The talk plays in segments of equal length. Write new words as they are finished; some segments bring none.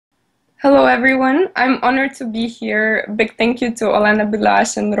Hello everyone, I'm honored to be here. Big thank you to Elena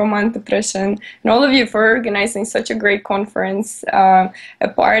Bilash and Roman Petreshin and all of you for organizing such a great conference, a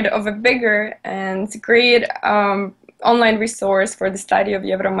part of a bigger and great online resource for the study of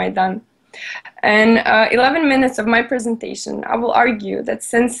EuroMaidan. In 11 minutes of my presentation, I will argue that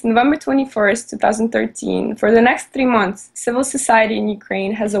since November 21st, 2013, for the next 3 months, civil society in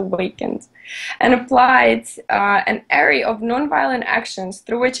Ukraine has awakened and applied an array of nonviolent actions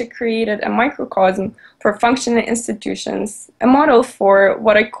through which it created a microcosm for functioning institutions, a model for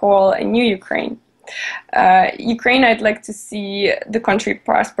what I call a new Ukraine. Ukraine I'd like to see the country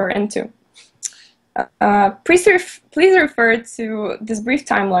prosper into. Please refer to this brief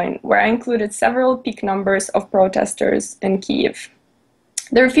timeline where I included several peak numbers of protesters in Kyiv.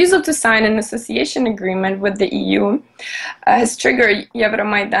 The refusal to sign an association agreement with the EU has triggered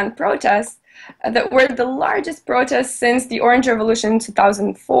EuroMaidan protests that were the largest protests since the Orange Revolution in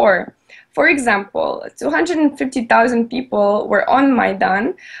 2004. For example, 250,000 people were on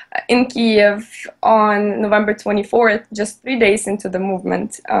Maidan in Kyiv on November 24th, just 3 days into the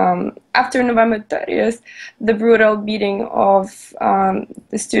movement. After November 30th, the brutal beating of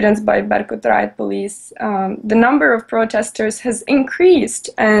the students by Berkut riot police, the number of protesters has increased,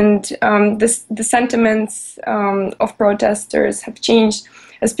 and the sentiments of protesters have changed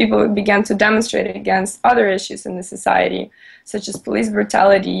as people began to demonstrate against other issues in the society, such as police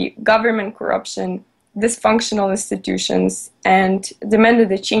brutality, government corruption, dysfunctional institutions, and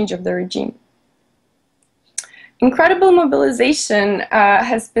demanded a change of the regime. Incredible mobilization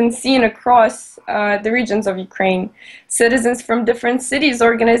has been seen across the regions of Ukraine. Citizens from different cities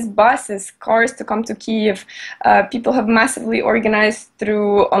organized buses, cars to come to Kyiv. People have massively organized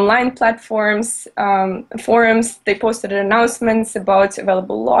through online platforms, forums. They posted announcements about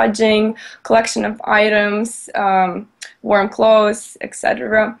available lodging, collection of items, warm clothes,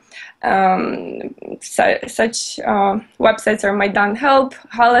 etc. Such websites are Maidan Help,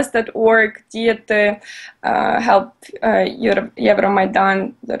 halas.org, Diete, Help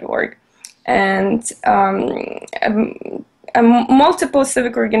EuroMaidan.org. And multiple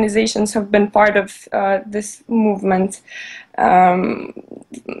civic organizations have been part of this movement.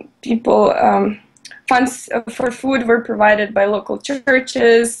 Funds for food were provided by local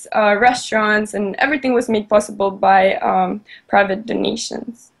churches, restaurants, and everything was made possible by private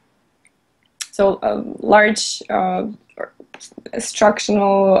donations. So a large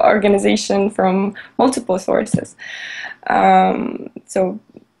instructional organization from multiple sources. So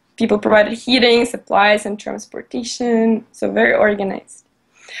people provided heating, supplies, and transportation, so very organized.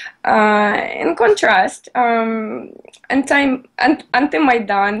 In contrast,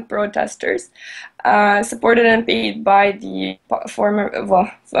 anti-Maidan protesters, supported and paid by the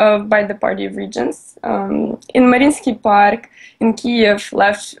by the Party of Regions, in Mariinsky Park in Kyiv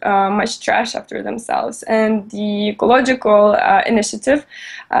left much trash after themselves, and the ecological initiative,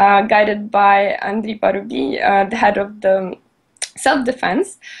 guided by Andriy Paruby, the head of the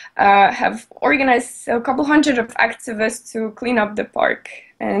self-defense, have organized a couple hundred of activists to clean up the park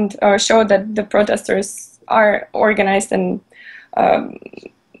and show that the protesters are organized and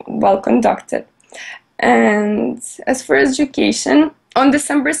well conducted. And as for education, on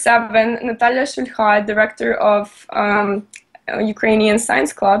December 7, Natalia Shulha, director of Ukrainian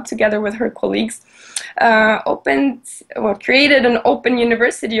Science Club, together with her colleagues, created an open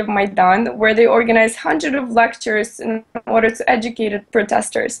university of Maidan, where they organized hundreds of lectures in order to educate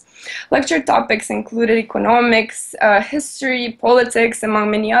protesters. Lecture topics included economics, history, politics, among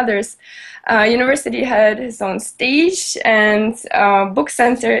many others. University had its own stage and book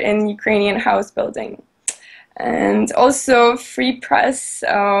center in Ukrainian house building. And also free press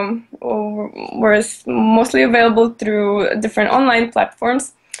was mostly available through different online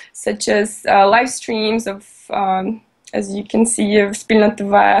platforms, such as live streams of, as you can see, Spilna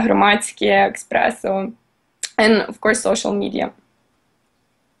TV, Громадське, Expresso, and of course social media.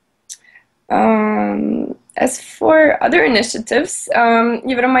 As for other initiatives,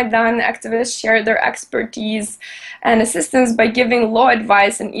 EuroMaidan activists share their expertise and assistance by giving law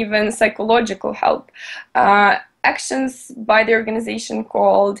advice and even psychological help. Actions by the organization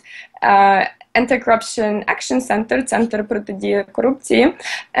called Anti-Corruption Action Center, Центр протидії корупції,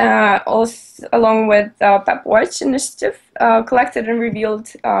 also along with PEP Watch initiative, collected and revealed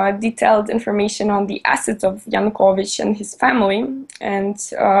detailed information on the assets of Yanukovych and his family and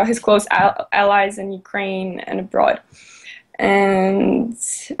his close allies in Ukraine and abroad. And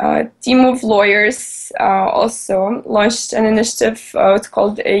a team of lawyers also launched an initiative it's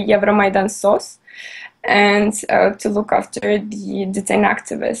called EuroMaidan SOS, and to look after the detained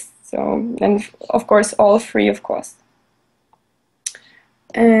activists. So, and of course, all free of cost.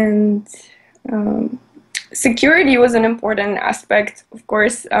 And security was an important aspect, of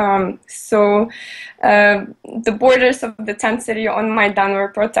course. The borders of the tent city on Maidan were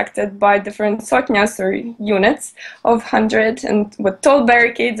protected by different sotnyas, or units of 100, and with tall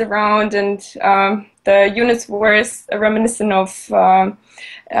barricades around. And the units were reminiscent of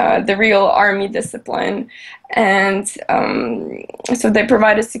the real army discipline. And so they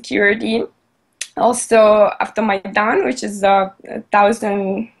provided security. Also, after Maidan, which is a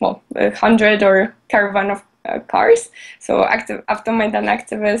hundred or caravan of cars. So after Maidan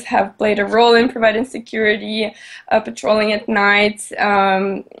activists have played a role in providing security, patrolling at night,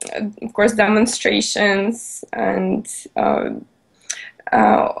 of course, demonstrations, and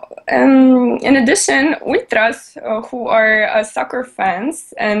in addition, ultras, who are soccer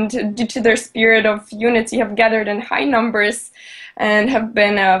fans, and due to their spirit of unity, have gathered in high numbers and have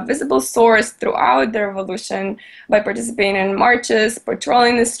been a visible source throughout the revolution by participating in marches,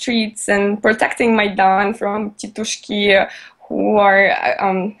 patrolling the streets, and protecting Maidan from Titushki, who are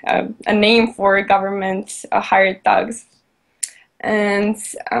a name for government hired thugs. And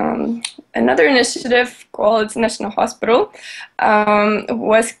another initiative called National Hospital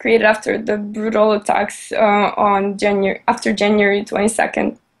was created after the brutal attacks after January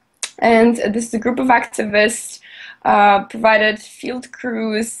 22nd. And this is a group of activists provided field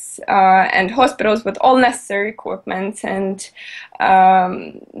crews and hospitals with all necessary equipment. And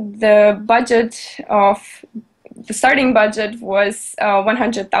the starting budget was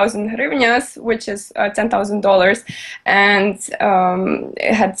 100,000 hryvnias, which is $10,000, and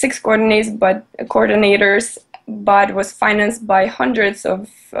it had 6 coordinators, but was financed by hundreds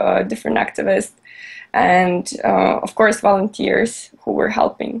of different activists and, of course, volunteers who were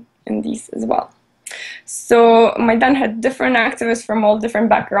helping in these as well. So Maidan had different activists from all different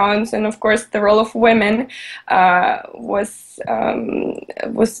backgrounds, and of course the role of women was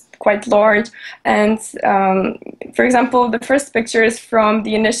quite large. And for example, the first picture is from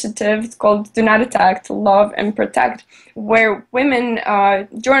the initiative called Do Not Attack, to Love and Protect, where women,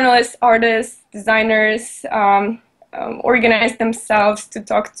 journalists, artists, designers, organized themselves to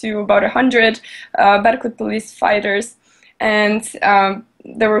talk to about 100 Berkut police fighters, and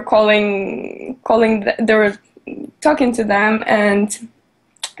they were they were talking to them and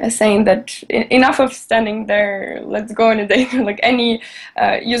saying that enough of standing there, let's go on a date. Like any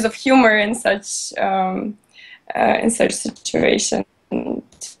use of humor in such situation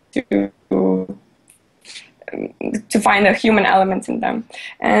to find a human element in them.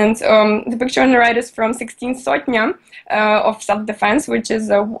 And the picture on the right is from 16th Sotnya of self-defense, which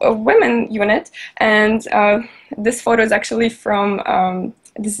is a women unit. And this photo is actually from,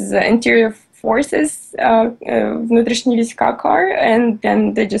 this is the interior forces, внутренние войска car, and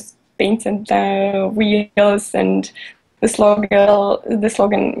then they just painted the wheels and the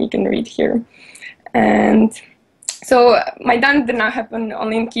slogan you can read here. And so Maidan did not happen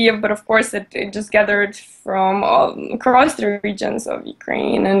only in Kiev, but of course it just gathered from all across the regions of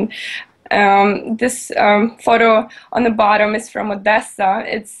Ukraine. And this photo on the bottom is from Odessa.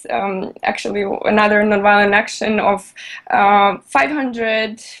 It's actually another nonviolent action of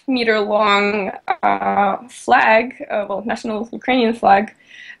 500-meter long flag, national Ukrainian flag,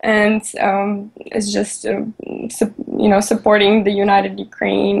 and it's just supporting the united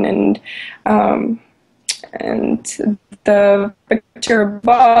Ukraine. And the picture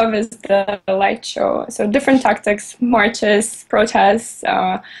above is the light show. So different tactics, marches, protests,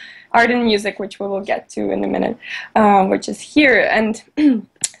 art and music, which we will get to in a minute, which is here. And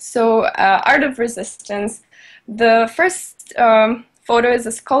so art of resistance. The first photo is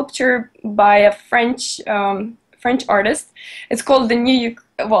a sculpture by a French artist. It's called The New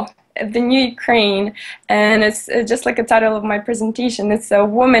Ukraine, and it's just like a title of my presentation. It's a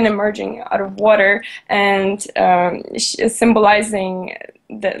woman emerging out of water, and symbolizing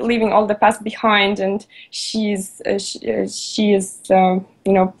leaving all the past behind, and she is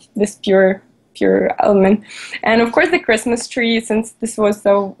this pure element. And of course the Christmas tree, since this was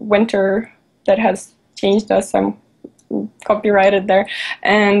the winter that has changed us, I'm copyrighted there.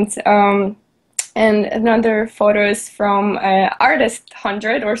 And another photo is from artist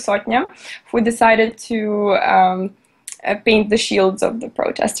 100 or Sotnya, who decided to paint the shields of the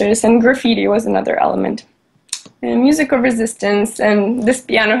protesters, and graffiti was another element. And music of resistance, and this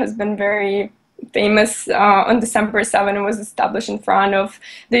piano has been very famous. On December 7, it was established in front of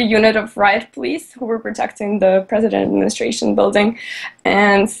the unit of riot police who were protecting the president administration building,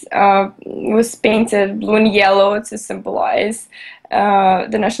 and it was painted blue and yellow to symbolize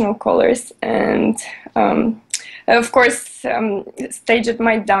the national colors. And of course, Stage at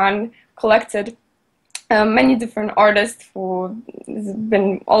Maidan collected many different artists who have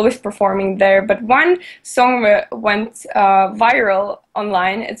been always performing there. But one song went viral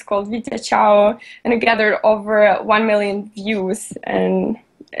online. It's called Vita Ciao, and it gathered over 1 million views. And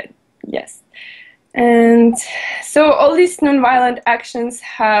yes, and so all these nonviolent actions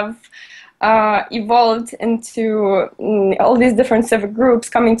have evolved into all these different civic groups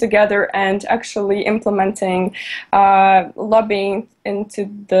coming together and actually implementing lobbying into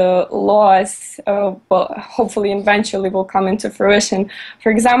the laws. Well, hopefully eventually will come into fruition.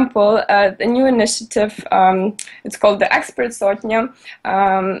 For example, the new initiative, it's called the Expert Sotnya,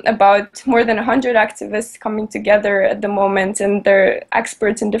 about more than 100 activists coming together at the moment, and they're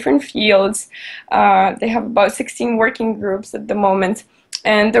experts in different fields. They have about 16 working groups at the moment,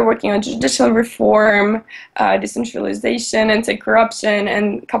 and they're working on judicial reform, decentralization, anti-corruption,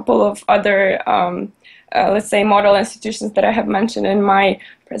 and a couple of other, let's say, model institutions that I have mentioned in my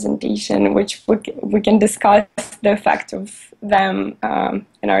presentation, which we can discuss the effect of them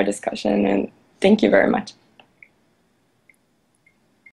in our discussion. And thank you very much.